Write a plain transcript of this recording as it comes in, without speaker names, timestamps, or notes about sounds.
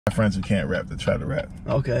My friends who can't rap that try to rap.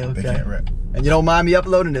 Okay, okay. They can't rap. And you don't mind me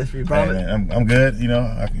uploading this, you promise? Hey, man, I'm good. You know,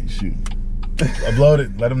 I can shoot. Upload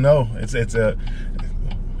it. Let them know. It's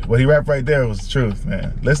what he rapped right there was the truth,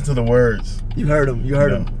 man. Listen to the words. You heard him. You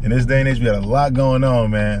heard him. In this day and age, we got a lot going on,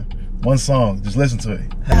 man. One song, just listen to it.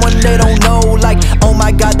 When they don't know, like, oh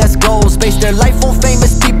my God, that's goals. Base their life on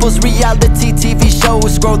famous people's reality TV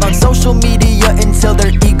shows. Scroll on social media until their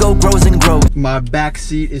ego grows and grows. My back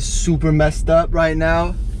seat is super messed up right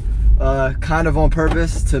now. Kind of on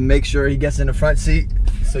purpose to make sure he gets in the front seat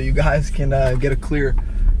so you guys can get a clear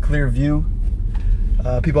view.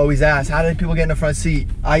 People always ask, how did people get in the front seat?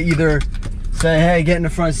 I either say, hey, get in the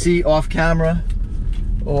front seat off camera,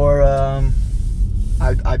 or I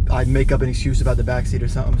make up an excuse about the back seat or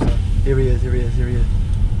something. So here he is, here he is, here he is.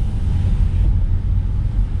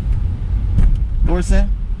 What was saying?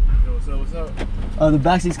 Yo, what's up, what's up? The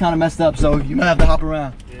back seat's kind of messed up, so you might have to hop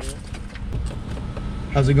around. Yeah.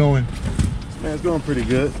 How's it going? Man, it's going pretty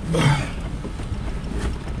good.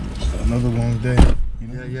 Another long day. You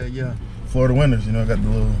know? Yeah. Florida winters, you know, I got the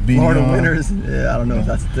little beanie Florida on. winters? Yeah, I don't know if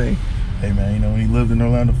that's the thing. Hey, man, you know, when you lived in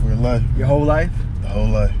Orlando for your life. Your whole life? The whole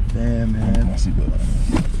life. Damn, man. My seatbelt on.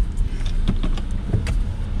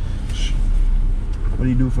 What do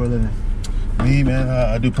you do for a living? Me, man,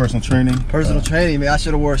 I do personal training. Personal training, man. I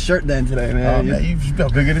should have wore a shirt then today, man. Oh, man, you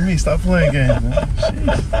got bigger than me. Stop playing games, man.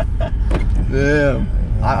 Jeez. Damn.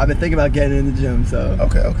 I've been thinking about getting in the gym, so.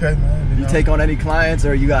 Okay, man. You take on any clients,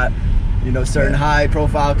 or you got, you know, certain high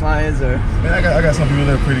profile clients, or? Man, I got some people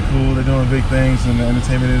that are pretty cool. They're doing big things in the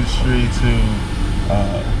entertainment industry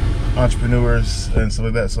to entrepreneurs and stuff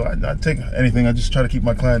like that. So I take anything. I just try to keep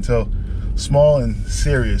my clientele small and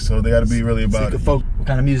serious. So they got to be really about it. What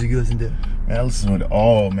kind of music you listen to? Man, I listen to it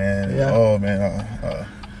all, man. Yeah. All, man.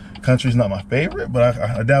 Country's not my favorite, but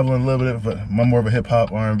I dabble in a little bit. But I'm more of a hip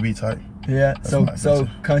hop, R&B type. Yeah. So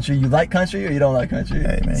country. You like country or you don't like country?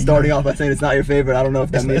 Hey, man. Starting off by saying it's not your favorite. I don't know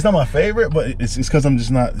if that means it's not my favorite, but it's because I'm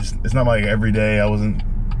just not. It's not my everyday. I wasn't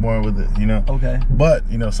born with it, you know. Okay. But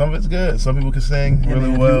you know, some of it's good. Some people can sing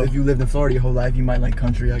really well. If you lived in Florida your whole life, you might like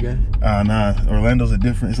country, I guess. Nah. Orlando's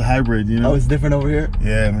it's a hybrid, you know. Oh, it's different over here.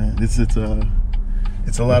 Yeah, man. It's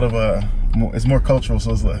a lot of it's more cultural.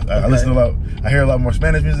 So it's like I listen to a lot. I hear a lot more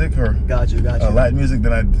Spanish music or got you. Latin music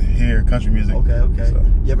than I hear country music. Okay. So,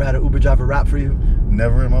 you ever had an Uber driver rap for you?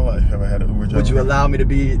 Never in my life have I had an Uber driver. Would you allow me to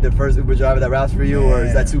be the first Uber driver that raps for you, or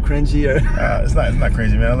is that too cringy? Or it's not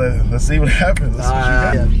cringy, man. Let's see what happens. Let's see what you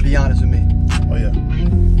got. Yeah, be honest with me. Oh yeah.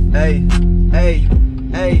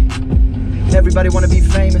 Hey. Everybody wanna be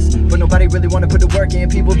famous, but nobody really wanna put the work in.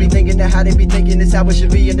 People be thinking that how they be thinking is how it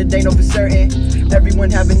should be, and they know for certain.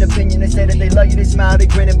 Everyone have an opinion, they say that they love you, they smile, they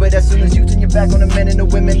grinning, but as soon as you turn your back on the men and the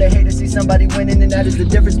women, they hate to see somebody winning, and that is the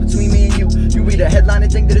difference between me and you. You read a headline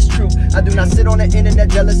and think that it's true. I do not sit on the internet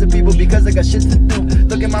jealous of people because I got shit to do.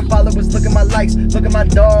 Look at my followers, look at my likes, look at my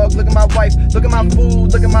dog, look at my wife, look at my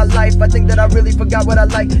food, look at my life. I think that I really forgot what I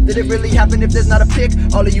like. Did it really happen if there's not a pic?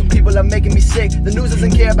 All of you people are making me sick. The news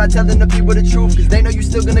doesn't care about telling the people the truth, cause they know you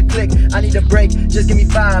still gonna click. I need a break, just give me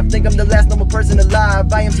 5. Think I'm the last normal person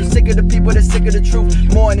alive. I am so sick of the people that's sick of the truth,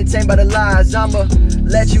 more entertained by the lies. I'ma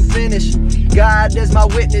let you finish. God is my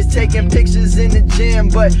witness, taking pictures in the gym,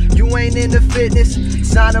 but you ain't into fitness.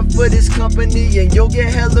 Sign up for this company and you'll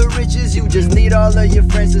get hella riches. You just need all of your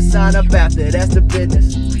friends to sign up after, that's the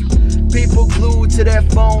business. People glued to their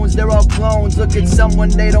phones, they're all clones. Look at someone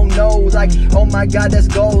they don't know, like, oh my God, that's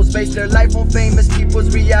goals. Base their life on famous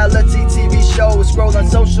people's reality TV shows. Scroll on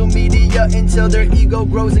social media until their ego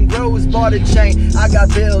grows and grows. Bought a chain, I got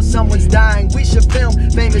bills, someone's dying, we should film.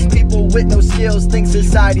 Famous people with no skills, think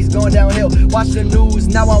society's going downhill. Watch the news,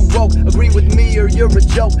 now I'm woke. Agree with me or you're a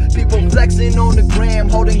joke. People flexing on the gram,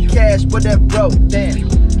 holding cash, but they're broke. Damn,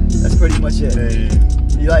 that's pretty much it. Hey.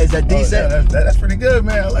 Is that decent? Yeah, that's pretty good,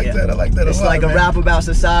 man. I like that. I like that a lot. It's like a rap about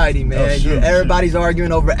society, man. Everybody's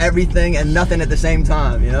arguing over everything and nothing at the same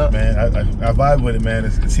time, you know? Man, I vibe with it,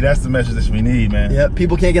 man. See, that's the message that we need, man. Yeah,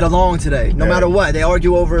 people can't get along today. No matter what. They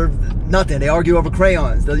argue over nothing. They argue over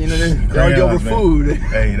crayons. You know, they argue over food.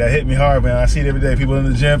 Hey, that hit me hard, man. I see it every day. People in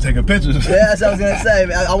the gym taking pictures. Yeah, that's what I was going to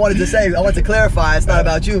say. I wanted to clarify. It's not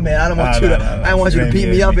about you, man. I don't want I don't want you to beat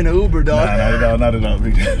me up in an Uber, dog. Not at all.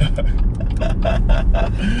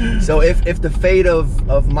 So if the fate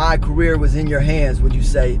of my career was in your hands, would you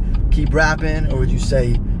say keep rapping, or would you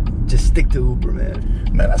say just stick to Uber, man?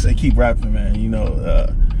 Man, I say keep rapping, man. You know,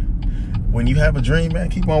 when you have a dream, man,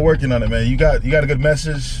 keep on working on it, man. You got a good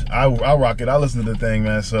message. I'll rock it. I listen to the thing,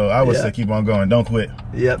 man. So I would say keep on going. Don't quit.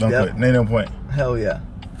 Don't quit. Ain't no point. Hell yeah.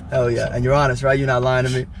 And you're honest, right? You're not lying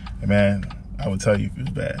to me. Man, I would tell you if it was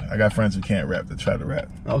bad. I got friends who can't rap that try to rap.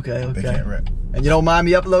 Okay, okay. They can't rap. And you don't mind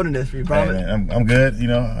me uploading this, you promise? Hey, man, I'm good. You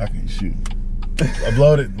know, I can shoot.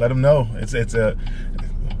 Upload it. Let them know. It's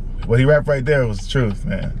what he rapped right there was the truth,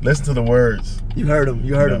 man. Listen to the words. You heard him.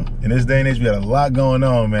 You heard him. In this day and age, we got a lot going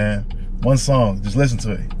on, man. One song, just listen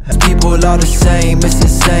to it. People are the same, it's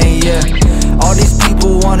insane, yeah. All these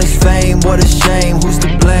people want is fame, what a shame. Who's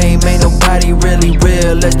to blame? Ain't nobody really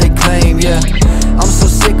real as they claim, yeah. I'm so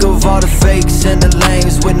sick of all the fakes and the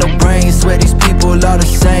lames with no brains. Swear these people are the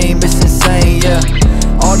same, it's insane, yeah.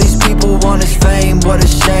 All these people want is fame, what a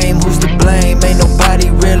shame. Who's to blame? Ain't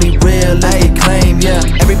nobody really real as they claim, yeah.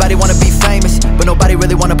 Everybody wanna be famous, but nobody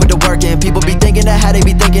really wanna put the work in. People be thinking that how they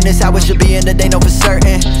be thinking is how it should be, and that they know for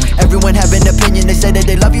certain. Everyone have an opinion, they say that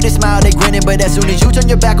they love you, they smile, they grinning. But as soon as you turn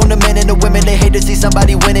your back on the men and the women, they hate to see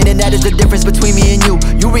somebody winning. And that is the difference between me and you.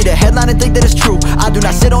 You read a headline and think that it's true. I do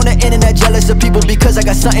not sit on the internet jealous of people because I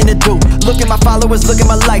got something to do. Look at my followers, look at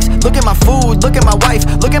my likes, look at my food, look at my wife,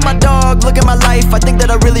 look at my dog, look at my life. I think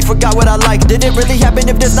that I really forgot what I like. Did it really happen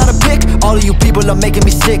if there's not a pic? All of you people are making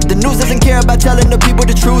me sick. The news doesn't care about telling the people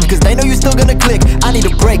the truth, cause they know you still gonna click. I need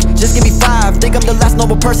a break, just give me 5. Think I'm the last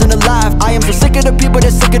normal person alive. I am so sick of the people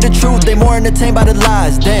that's sick of the truth. They more entertained by the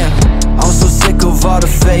lies, damn. I'm so sick of all the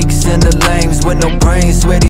fakes and the lames with no brains. Swear these